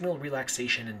to signal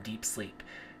relaxation and deep sleep.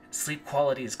 Sleep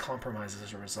quality is compromised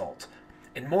as a result.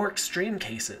 In more extreme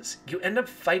cases, you end up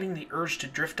fighting the urge to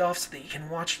drift off so that you can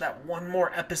watch that one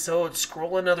more episode,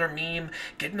 scroll another meme,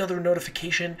 get another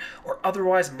notification, or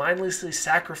otherwise mindlessly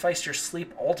sacrifice your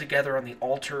sleep altogether on the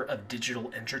altar of digital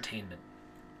entertainment.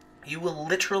 You will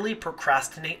literally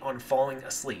procrastinate on falling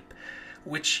asleep,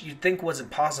 which you'd think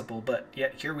wasn't possible, but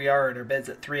yet here we are in our beds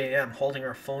at 3 a.m. holding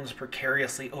our phones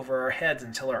precariously over our heads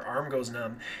until our arm goes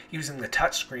numb, using the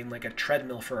touchscreen like a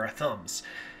treadmill for our thumbs.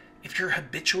 If you're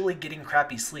habitually getting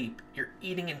crappy sleep, you're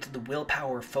eating into the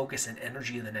willpower, focus, and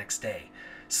energy of the next day.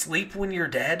 Sleep when you're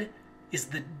dead is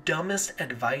the dumbest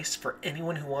advice for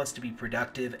anyone who wants to be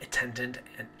productive, attentive,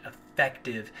 and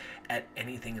effective at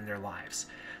anything in their lives.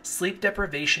 Sleep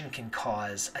deprivation can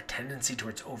cause a tendency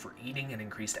towards overeating and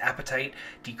increased appetite,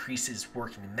 decreases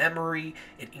working memory,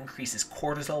 it increases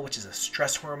cortisol, which is a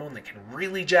stress hormone that can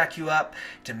really jack you up,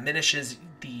 diminishes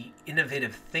the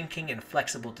innovative thinking and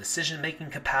flexible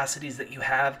decision-making capacities that you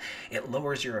have. It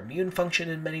lowers your immune function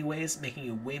in many ways, making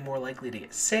you way more likely to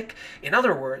get sick. In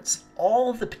other words, all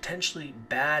of the potentially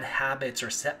bad habits or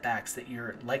setbacks that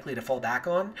you're likely to fall back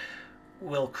on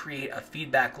will create a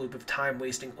feedback loop of time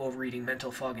wasting, overeating,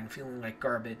 mental fog, and feeling like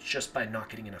garbage just by not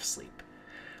getting enough sleep.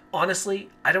 Honestly,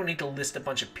 I don't need to list a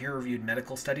bunch of peer-reviewed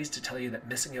medical studies to tell you that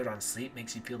missing out on sleep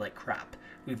makes you feel like crap.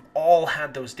 We've all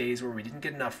had those days where we didn't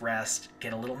get enough rest,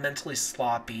 get a little mentally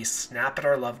sloppy, snap at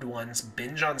our loved ones,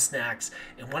 binge on snacks,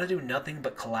 and want to do nothing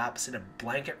but collapse in a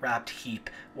blanket-wrapped heap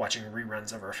watching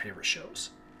reruns of our favorite shows.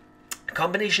 A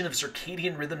combination of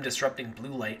circadian rhythm disrupting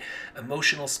blue light,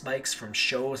 emotional spikes from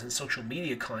shows and social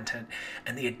media content,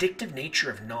 and the addictive nature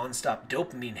of non-stop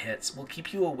dopamine hits will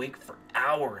keep you awake for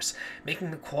hours,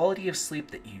 making the quality of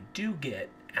sleep that you do get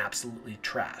absolutely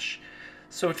trash.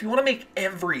 So if you want to make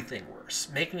everything worse,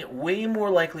 making it way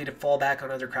more likely to fall back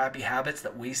on other crappy habits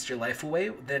that waste your life away,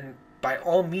 then by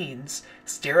all means,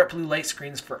 stare at blue light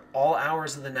screens for all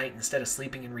hours of the night instead of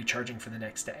sleeping and recharging for the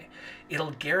next day.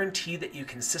 It'll guarantee that you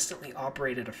consistently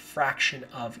operate at a fraction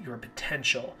of your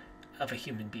potential of a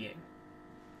human being.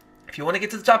 If you want to get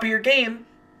to the top of your game,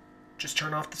 just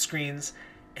turn off the screens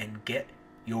and get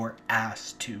your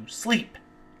ass to sleep.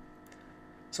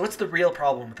 So what's the real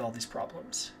problem with all these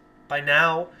problems? By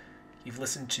now, you've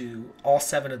listened to all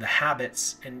 7 of the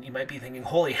habits, and you might be thinking,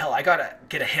 holy hell, I gotta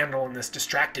get a handle on this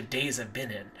distracted daze I've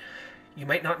been in. You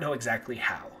might not know exactly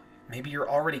how. Maybe you're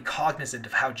already cognizant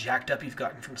of how jacked up you've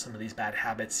gotten from some of these bad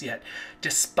habits, yet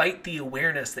despite the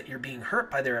awareness that you're being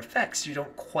hurt by their effects, you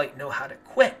don't quite know how to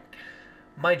quit.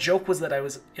 My joke was that I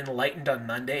was enlightened on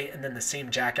Monday and then the same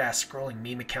jackass scrolling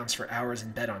meme accounts for hours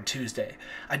in bed on Tuesday.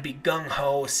 I'd be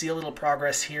gung-ho, see a little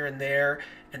progress here and there,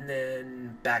 and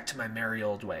then back to my merry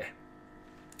old way.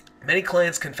 Many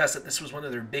clients confess that this was one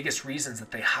of their biggest reasons that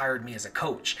they hired me as a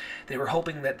coach. They were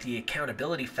hoping that the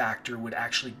accountability factor would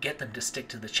actually get them to stick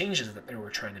to the changes that they were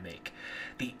trying to make.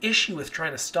 The issue with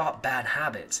trying to stop bad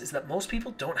habits is that most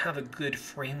people don't have a good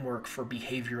framework for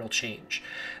behavioral change.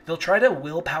 They'll try to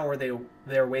willpower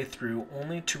their way through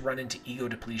only to run into ego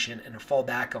depletion and fall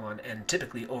back on, and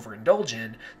typically overindulge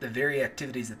in, the very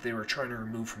activities that they were trying to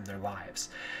remove from their lives.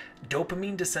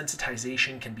 Dopamine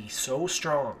desensitization can be so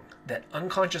strong that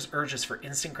unconscious urges for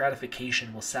instant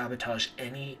gratification will sabotage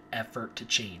any effort to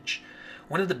change.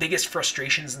 One of the biggest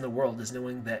frustrations in the world is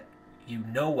knowing that you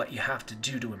know what you have to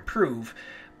do to improve,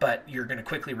 but you're going to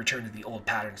quickly return to the old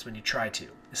patterns when you try to.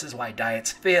 This is why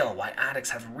diets fail, why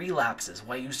addicts have relapses,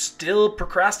 why you still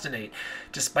procrastinate,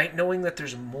 despite knowing that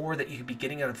there's more that you could be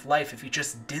getting out of life if you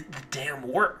just did the damn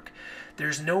work.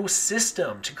 There's no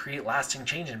system to create lasting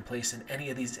change in place in any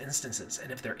of these instances, and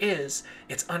if there is,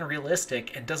 it's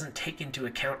unrealistic and doesn't take into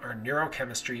account our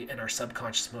neurochemistry and our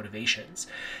subconscious motivations.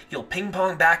 You'll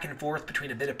ping-pong back and forth between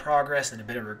a bit of progress and a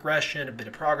bit of regression, a bit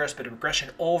of progress, bit of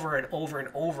regression over and over and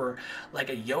over, like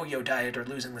a yo-yo diet or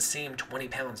losing the same 20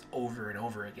 pounds over and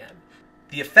over again.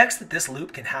 The effects that this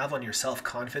loop can have on your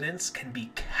self-confidence can be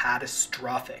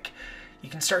catastrophic. You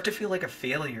can start to feel like a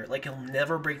failure, like you'll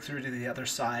never break through to the other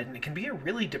side, and it can be a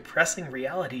really depressing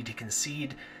reality to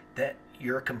concede that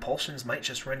your compulsions might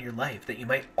just run your life, that you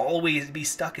might always be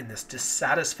stuck in this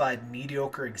dissatisfied,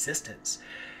 mediocre existence.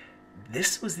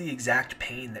 This was the exact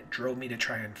pain that drove me to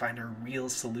try and find a real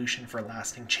solution for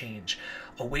lasting change,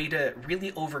 a way to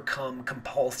really overcome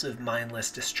compulsive, mindless,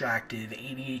 distractive,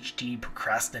 ADHD,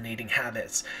 procrastinating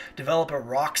habits, develop a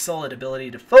rock-solid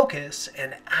ability to focus,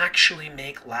 and actually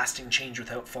make lasting change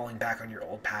without falling back on your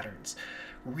old patterns.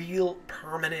 Real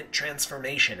permanent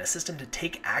transformation, a system to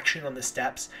take action on the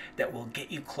steps that will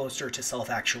get you closer to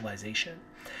self-actualization.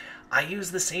 I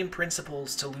use the same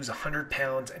principles to lose 100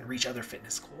 pounds and reach other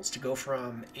fitness goals, to go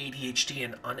from ADHD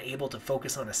and unable to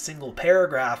focus on a single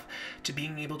paragraph to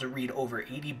being able to read over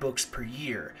 80 books per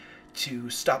year, to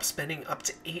stop spending up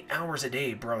to 8 hours a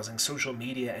day browsing social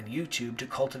media and YouTube, to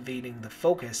cultivating the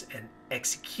focus and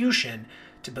execution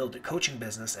to build a coaching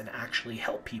business and actually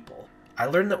help people. I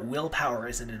learned that willpower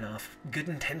isn't enough. Good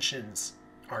intentions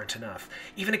aren't enough.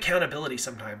 Even accountability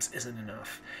sometimes isn't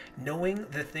enough. Knowing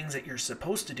the things that you're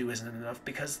supposed to do isn't enough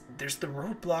because there's the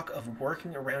roadblock of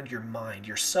working around your mind,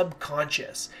 your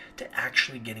subconscious, to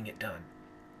actually getting it done.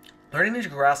 Learning to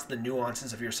grasp the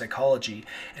nuances of your psychology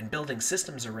and building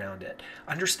systems around it,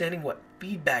 understanding what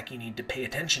feedback you need to pay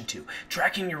attention to,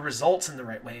 tracking your results in the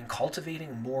right way, and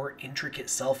cultivating more intricate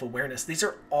self-awareness. These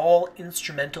are all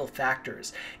instrumental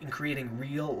factors in creating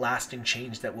real, lasting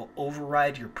change that will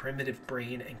override your primitive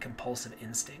brain and compulsive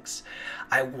instincts.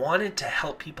 I wanted to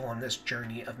help people on this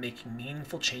journey of making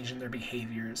meaningful change in their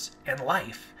behaviors and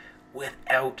life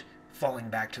without falling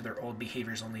back to their old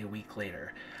behaviors only a week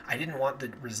later. I didn't want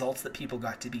the results that people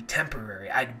got to be temporary.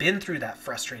 I'd been through that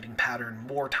frustrating pattern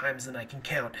more times than I can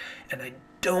count, and I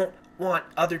don't want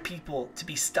other people to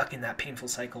be stuck in that painful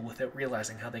cycle without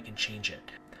realizing how they can change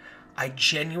it. I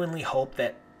genuinely hope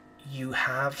that you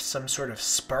have some sort of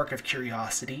spark of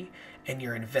curiosity and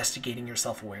you're investigating your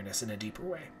self-awareness in a deeper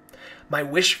way. My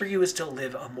wish for you is to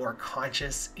live a more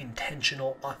conscious,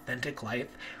 intentional, authentic life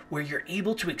where you're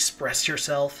able to express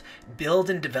yourself,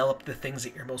 build and develop the things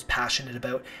that you're most passionate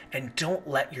about, and don't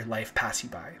let your life pass you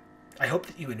by. I hope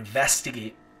that you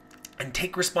investigate and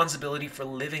take responsibility for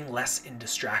living less in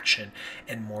distraction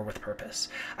and more with purpose.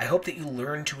 I hope that you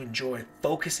learn to enjoy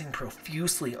focusing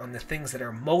profusely on the things that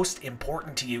are most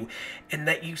important to you, and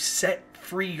that you set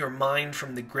free your mind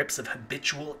from the grips of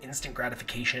habitual instant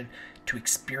gratification to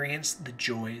experience the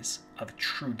joys of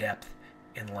true depth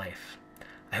in life.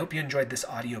 I hope you enjoyed this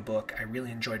audiobook. I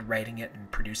really enjoyed writing it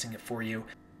and producing it for you.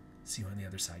 See you on the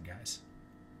other side, guys.